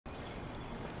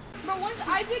But once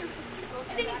I did,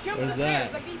 and then he jumped the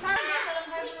stairs, like the entire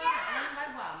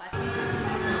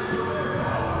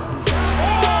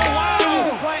Oh, wow! You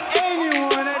can fight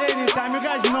anyone at any time. You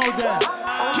guys know that.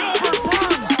 Gilbert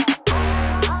Burns!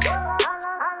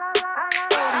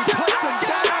 He puts him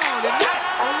down.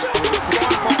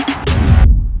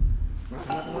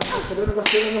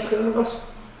 Cadê o negócio?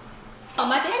 Ó,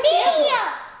 mas tem medo.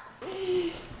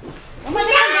 Mas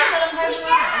tem medo, ela não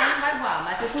vai voar.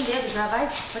 Bateu com o dedo, já vai.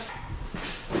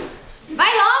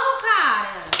 Vai logo, cara.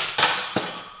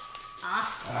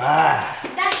 Nossa.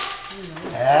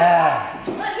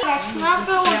 Não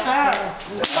perguntar.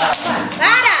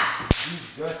 Para!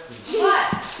 What?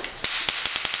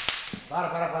 Para.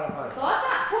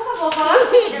 Toca, por favor, coloca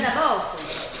o dedo na bolsa.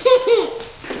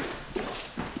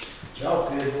 Tchau,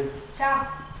 Clayton. Tchau.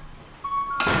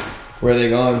 Where are they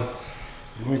going?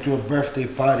 We went to a birthday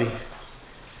party.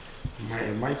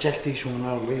 Might check this one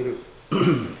out later.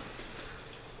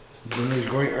 He's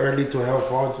going early to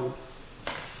help out to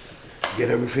get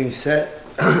everything set.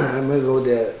 I'm gonna go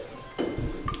there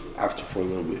after for a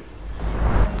little bit.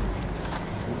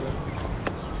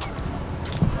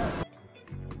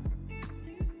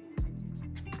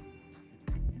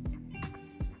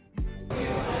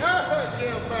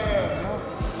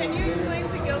 Can you explain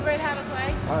to Gilbert how to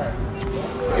play? Alright.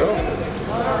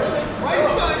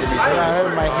 I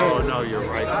hurt my head. Oh no, you're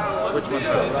right. Which one?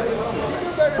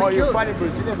 Oh, you're fighting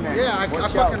Brazilian man. Yeah, I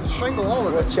fucking strangle all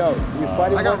of it. Watch out. You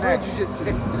fighting I got one real next. jiu-jitsu.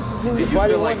 Did you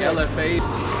feel like LFA?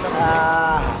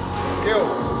 Yo.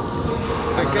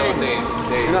 Okay.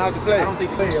 You know how to play? I don't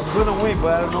think I'm gonna win,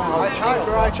 but I don't know how. I tried,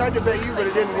 bro. I tried to bet you, but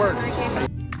it didn't work.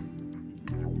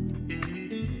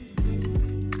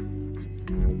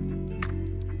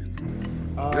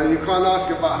 No, you can't ask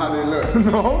about how they look.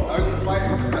 No. Only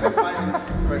fighting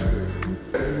questions.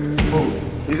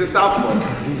 He's a southpaw.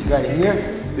 This guy here?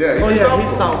 Yeah, he's a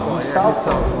southpaw. He's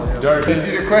southpaw. You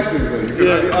see the questions though. You can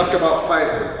only ask about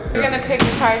fighting. You're gonna pick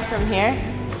a card from here,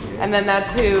 and then that's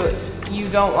who you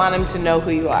don't want him to know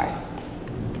who you are.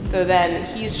 So then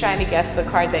he's trying to guess the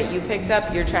card that you picked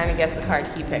up, you're trying to guess the card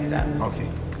he picked up. Okay.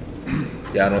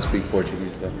 Yeah, I don't speak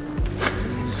Portuguese though.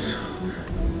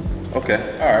 Okay,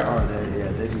 alright. Oh,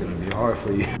 yeah, that's gonna be hard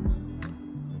for you.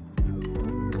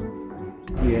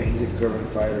 Yeah, he's a current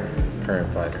fighter. Current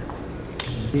fighter.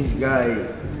 This guy,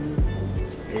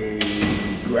 a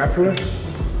grappler?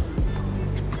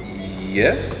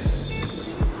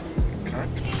 Yes. Okay.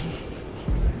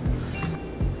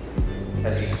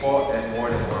 Has he fought at more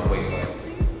than one weight class?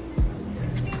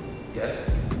 Yes.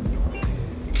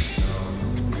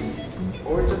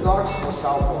 Orthodox or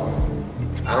southpaw?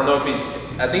 I don't know if he's.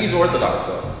 I think he's orthodox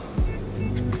though.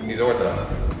 He's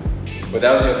orthodox. But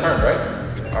that was your turn, right?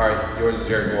 Yeah. All right, yours is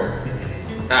Jared Gordon.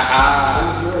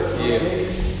 Haha. Yeah.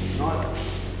 Not.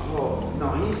 Oh no,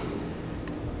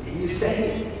 he's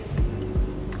saying.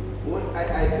 What I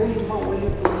put him out when you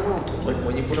put him out.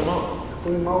 When you put him on.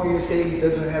 Put him out when you say he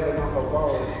doesn't have enough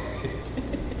power.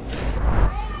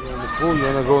 You in the pool? You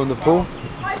wanna go in the pool?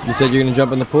 You said you're gonna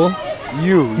jump in the pool?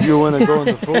 You wanna go in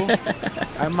the pool?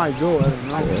 I might go, I don't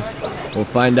know. We'll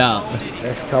find out.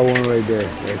 That's Kawan right there.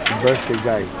 That's the birthday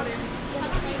guy.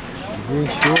 Green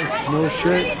shorts, no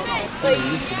shirt.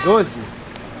 Isso, 12?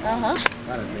 Aham.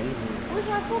 Parabéns. Where's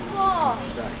my football?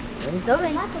 Tô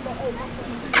bem.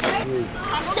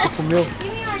 Você comeu?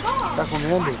 Você tá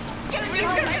comendo?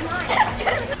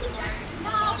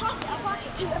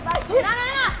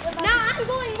 No, I'm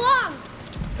going long.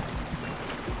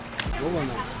 Boa,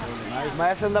 não. Mas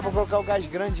essa não dá pra colocar o gás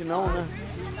grande não, né?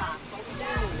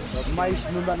 Mas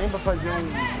não dá nem pra fazer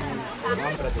um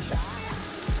pra deixar.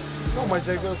 Não, mas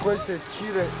aí qualquer coisa você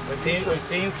tira. Eu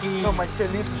tenho que. Não, mas você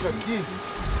limpa isso aqui e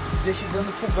deixa dentro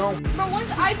do fogão. But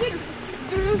once I did,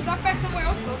 Drew got back somewhere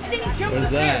else, and then he jumped the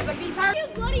stairs, like the entire. You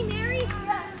Bloody Mary?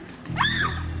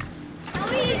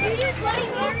 Howie, did you do Bloody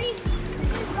Mary?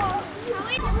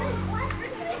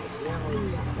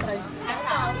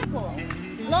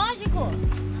 Lógico.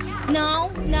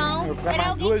 Não. Era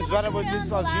alguém 2 que tava horas vocês chorando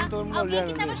sozinhos, lá. todo mundo Alguém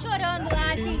olhando. que tava chorando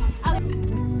lá, assim.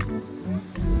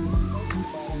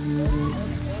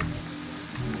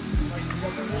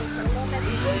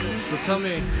 So tell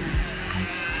me,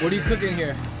 what are you cooking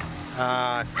here?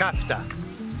 Kafta.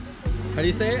 How do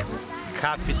you say it?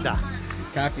 Kafta.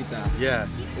 Kafita. Yes.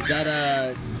 Is that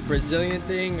a Brazilian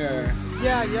thing or?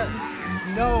 Yeah.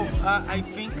 No, I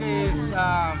think it's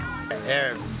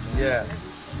Arab. Yeah.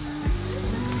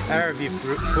 It's Arab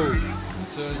food.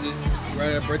 So is it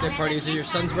right at a birthday party? Is it your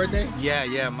son's birthday?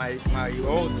 Yeah. My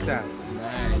old son.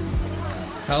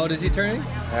 Nice. How old is he turning?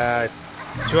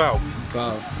 12.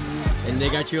 Wow. And they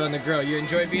got you on the grill. You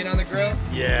enjoy being on the grill?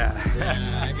 Yeah.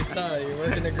 Yeah, I can tell. You're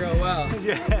working the grill well.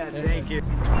 Yeah, thank you.